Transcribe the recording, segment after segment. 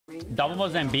Double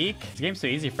Mozambique. This game's too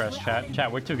easy for us, chat.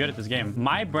 Chat, we're too good at this game.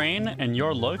 My brain and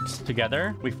your looks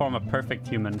together, we form a perfect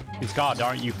human. Because God,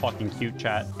 aren't you fucking cute,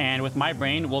 chat? And with my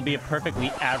brain, we'll be a perfectly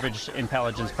average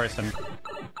intelligence person.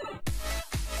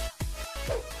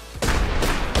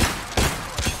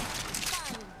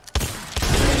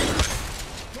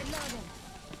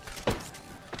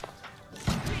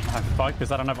 I'm fucked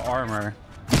because I don't have armor.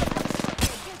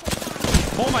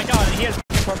 Oh my God, he has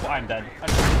purple. I'm dead.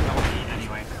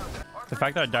 Anyway. The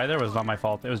fact that I died there was not my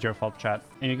fault. It was your fault, chat.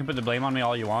 And you can put the blame on me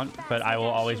all you want, but I will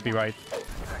always be right.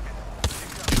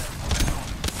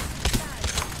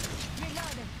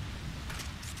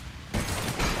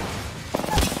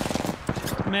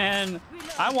 Man,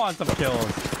 I want some kills.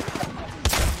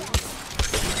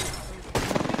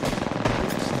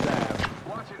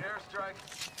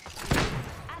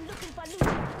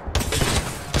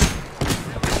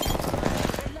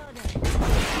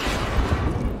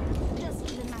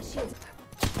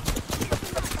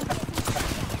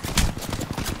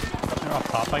 They're off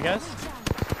top, I guess.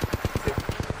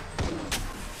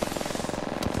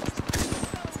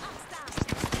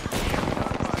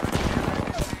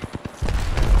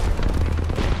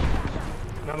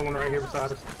 Another one right here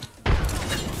beside us.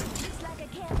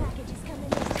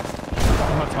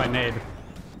 That's my nade.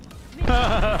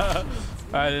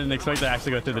 I didn't expect to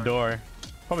actually go through the door.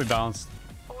 Probably bounced.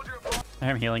 I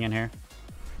am healing in here.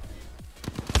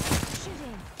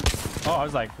 Oh, I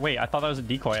was like, wait, I thought that was a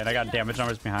decoy and I got damage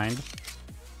numbers behind.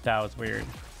 That was weird.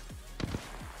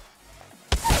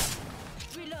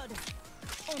 Reload.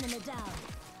 Enemy down.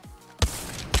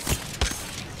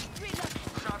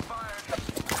 Shot fired.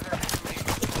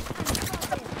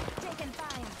 Taking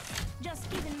fire. Just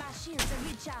giving my shields a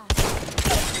recharge.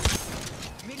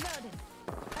 Reloading.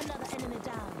 Another enemy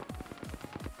down.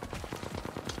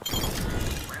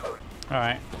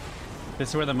 Alright. This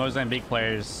is where the Mozambique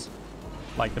players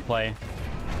like to play.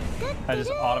 I just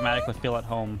automatically feel at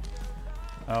home.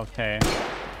 Okay.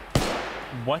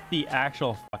 What the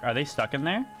actual fuck? Are they stuck in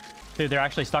there? Dude, they're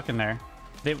actually stuck in there.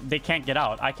 They can't get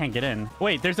out. I can't get in.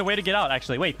 Wait, there's a way to get out,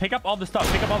 actually. Wait, pick up all the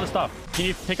stuff. Pick up all the stuff. Can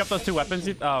you pick up those 2 weapons?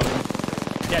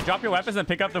 Yeah, drop your weapons and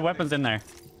pick up the weapons in there.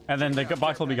 And then the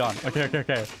box will be gone. Okay.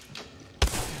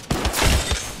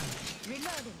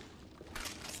 Reloading.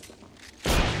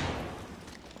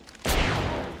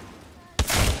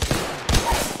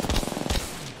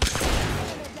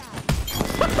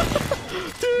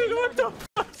 Dude, what the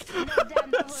fuck?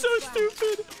 That's so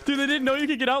stupid. Dude, they didn't know you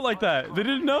could get out like that. They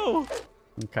didn't know.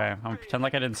 Okay, I'm gonna pretend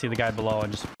like I didn't see the guy below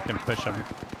and just fucking push him.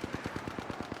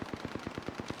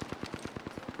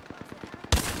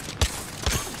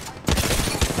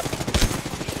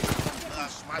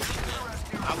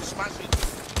 I was smashing.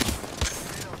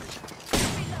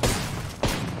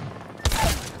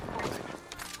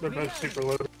 They're both super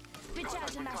low.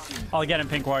 Recharging my shield. I'll get him,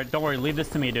 Pink Ward. Don't worry, leave this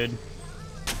to me, dude. Enemy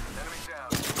down.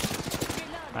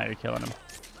 Ah, you're killing him.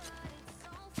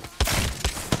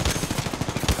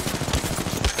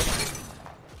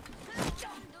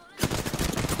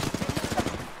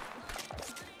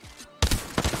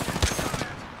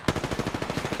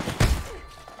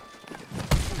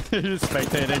 You're just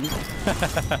spectating.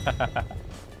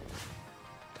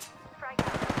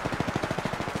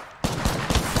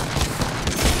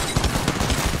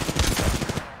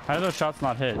 How did those shots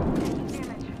not hit?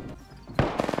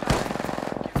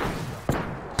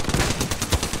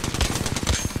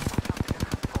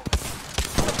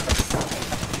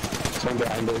 Someone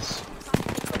behind us.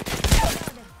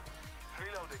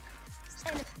 Reloading.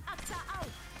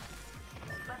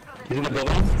 He's in the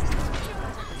building.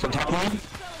 From top line.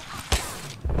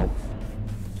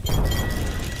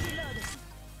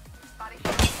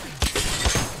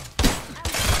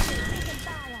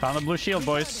 Found the blue shield,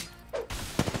 boys.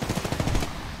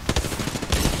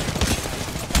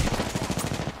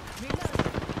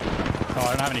 Oh, I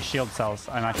don't have any shield cells.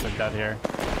 I'm actually dead here.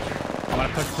 I'm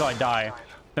gonna push until I die.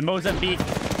 The Mozambique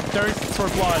thirsts for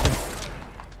blood.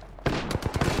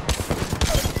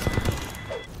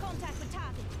 Contact with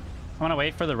target. I'm gonna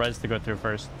wait for the res to go through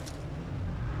first.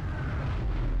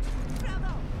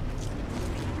 Bravo.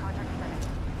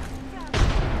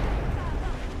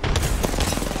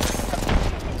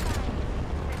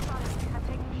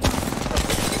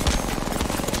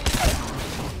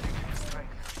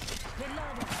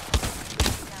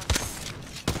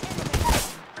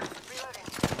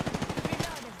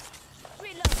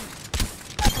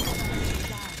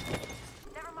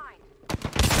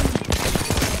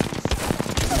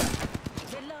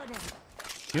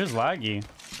 He was laggy,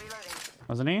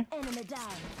 wasn't he? Enemy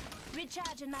down.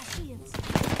 Recharging my shields.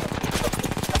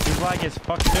 He was laggy as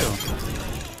fuck too.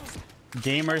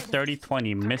 Gamer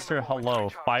 3020, Mr. Hello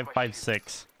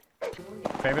 556.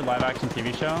 Favorite live action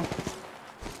TV show?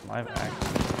 Live action.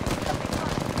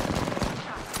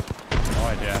 No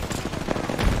idea.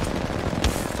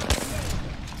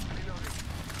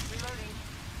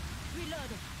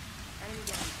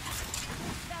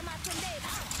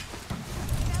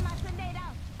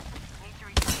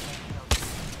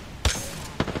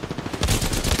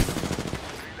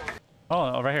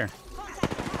 Oh, right here.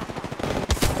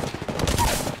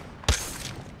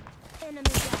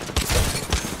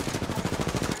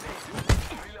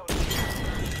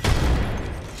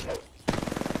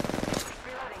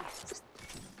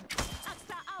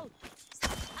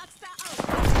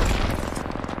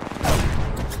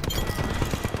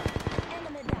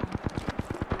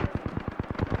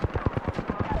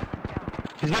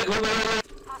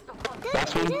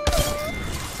 Last one.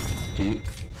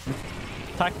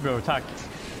 Tack, bro, tack.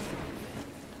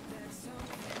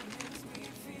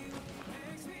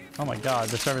 Oh my god,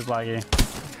 the server's laggy.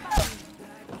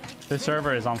 The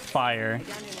server is on fire.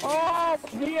 Oh,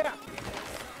 yeah.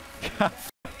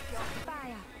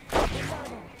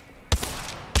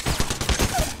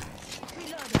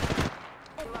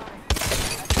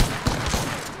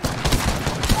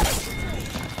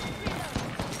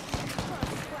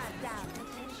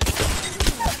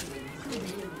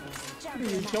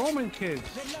 You Dolman kids.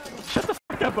 Shut the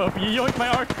fuck up, Opie. You yoinked my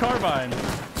arc carbine.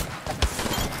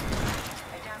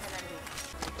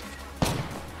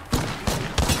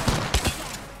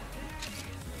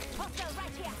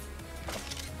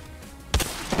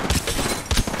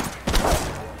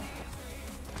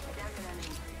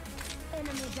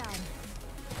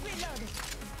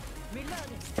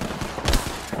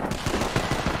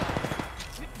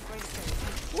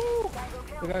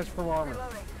 The guy's full armor.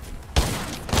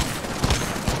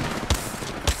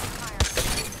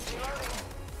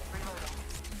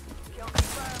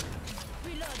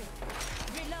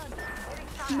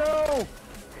 No!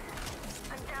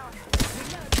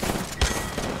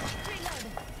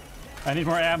 I need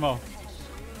more ammo.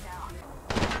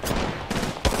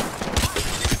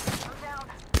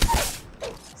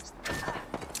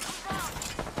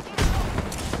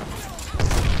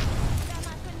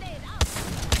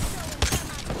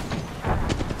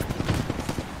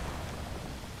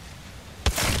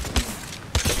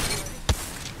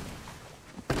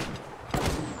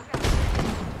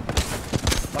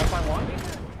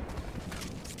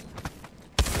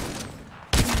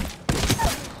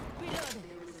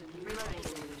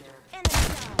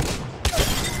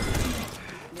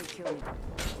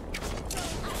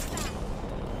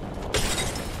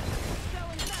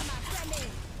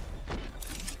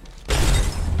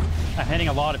 I'm hitting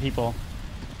a lot of people.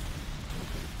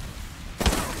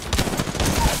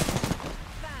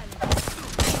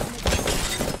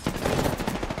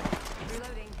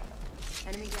 Reloading.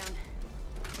 Enemy down.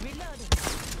 Reloading.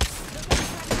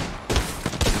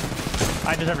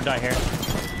 I deserve to die here.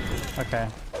 Okay.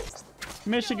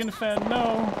 Michigan fan,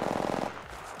 no.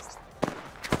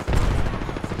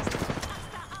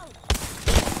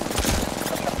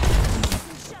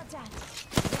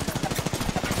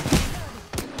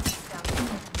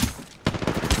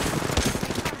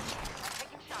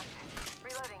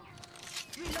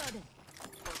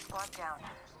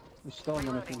 There's still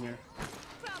anything here.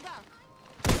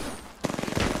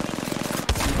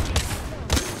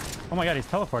 Oh my god, he's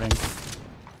teleporting.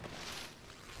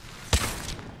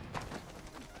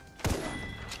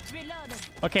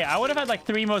 Okay, I would have had like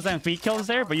 3 Mozambique kills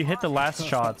there, but you hit the last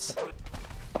shots.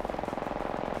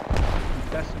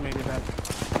 Decimated that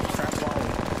crap volley.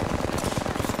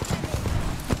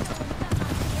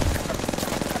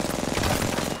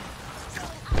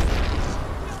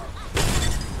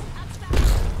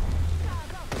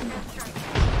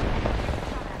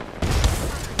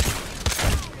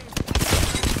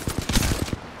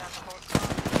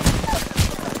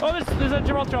 Oh, there's a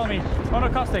Gibraltar on me. Oh no,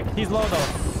 Caustic. He's low though.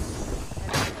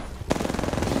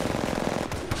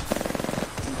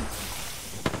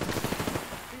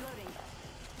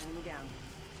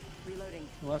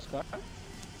 Last guy?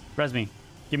 Res me.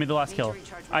 Give me the last kill.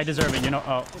 I deserve it, you know.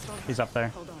 Oh, he's up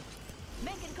there.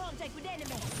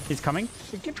 He's coming?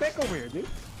 Hey, get back over here, dude.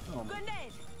 Oh,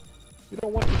 you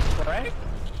don't want to spray?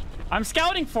 I'm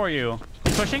scouting for you.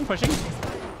 He's pushing, pushing.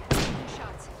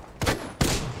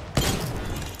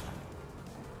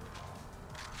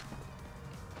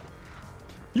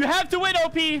 You have to win,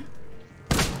 OP!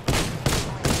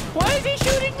 Why is he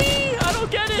shooting me? I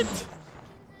don't get it!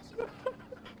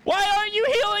 Why aren't you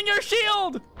healing your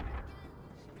shield?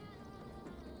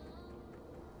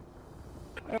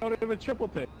 I don't have a triple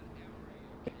pick.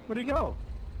 Where'd he go?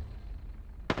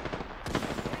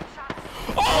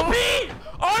 OP!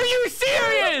 Are you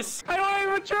serious? I don't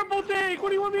have a triple take. What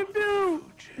do you want me to do?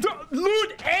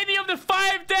 Loot any of the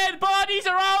 5 dead bodies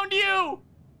around you!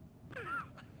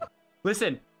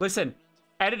 Listen, listen.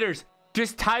 Editors,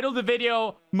 just title the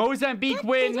video Mozambique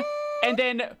win, and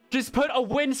then just put a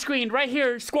win screen right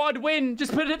here. Squad win.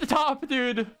 Just put it at the top,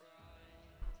 dude.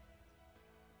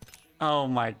 Oh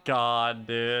my god,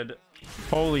 dude.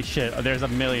 Holy shit. There's a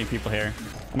million people here.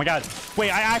 Oh my god. Wait,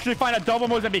 I actually find a double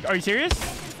Mozambique. Are you serious?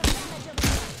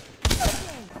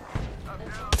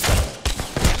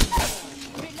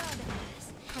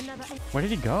 Where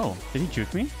did he go? Did he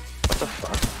juke me? What the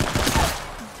fuck?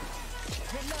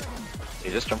 He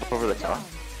just jumped over the top.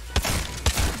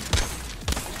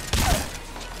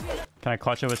 Can I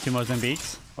clutch it with 2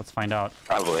 Mozambiques? Let's find out.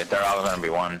 Probably. They're all gonna be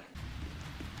one.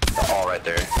 They're all right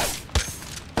there.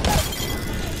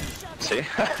 See?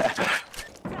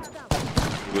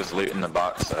 He was looting the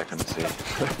box, so I couldn't see.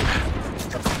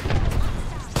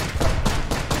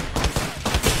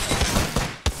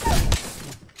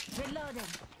 Reloading.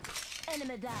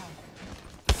 Enemy down.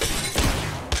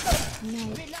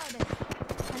 Reloading.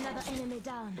 Another enemy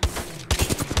down.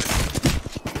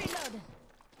 Reloading.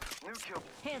 New kill.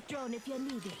 Hair thrown if you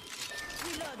need it.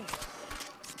 Reloading.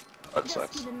 That Just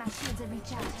sucks. giving my shields a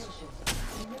recharge.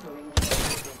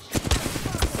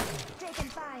 Taking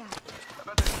fire. I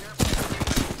bet they're careful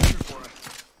for us.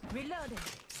 Reloading.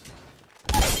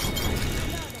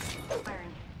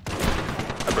 Firing.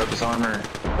 I broke his armor.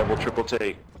 Double, triple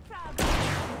take.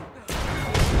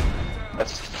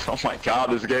 That's... Oh my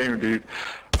god, this game, dude.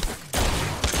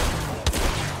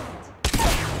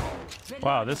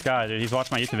 Wow, this guy, dude. He's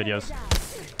watched my YouTube videos.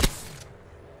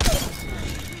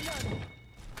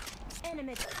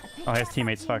 Oh, his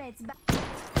teammates, fuck.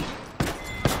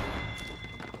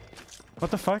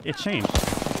 What the fuck? It changed.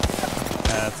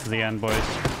 That's the end, boys.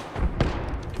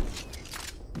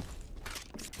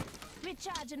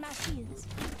 Recharging my shields.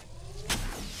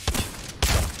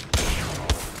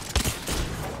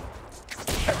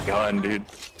 That gun, dude.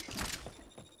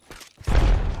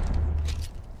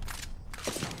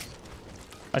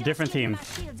 A different team. My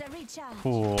shields are recharged.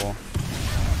 Cool.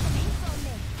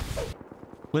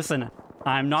 Listen,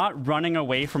 I'm not running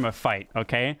away from a fight,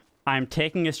 okay? I'm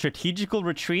taking a strategical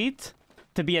retreat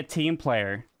to be a team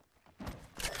player.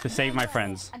 To save my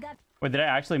friends. Wait, did I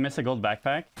actually miss a gold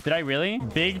backpack? Did I really?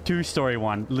 Big 2-story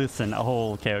one. Listen.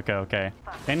 Oh, okay.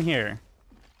 In here.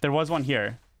 There was one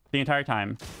here. The entire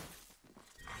time.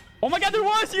 Oh my god, there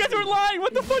was! You guys were lying!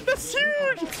 What the fuck? That's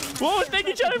huge! Whoa, thank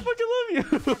you, chat. I fucking love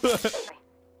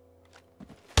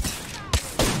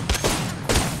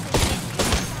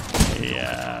you!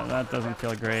 Yeah, that doesn't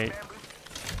feel great.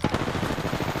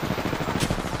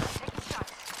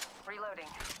 Reloading.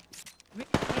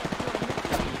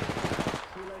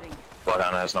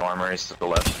 Bloodhound has no armor, he's to the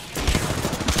left.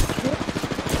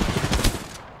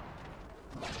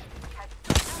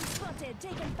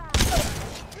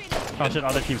 Oh shit,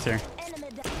 other teams here.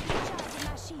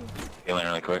 Healing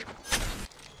really quick.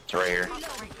 It's right here.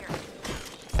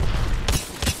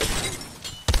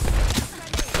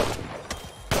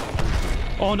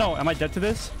 Oh no, am I dead to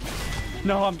this?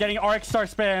 No, I'm getting Arc Star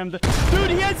spammed. Dude,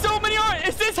 he had so many Arc.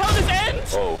 Is this how this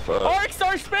ends? Oh, fuck. Arc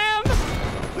Star spam?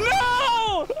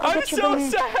 No! I'm so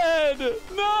sad.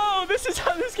 No, this is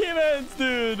how this game ends,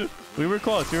 dude. We were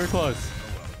close.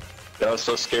 I was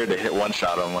so scared to hit one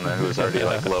shot on one who was already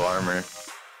like low armor.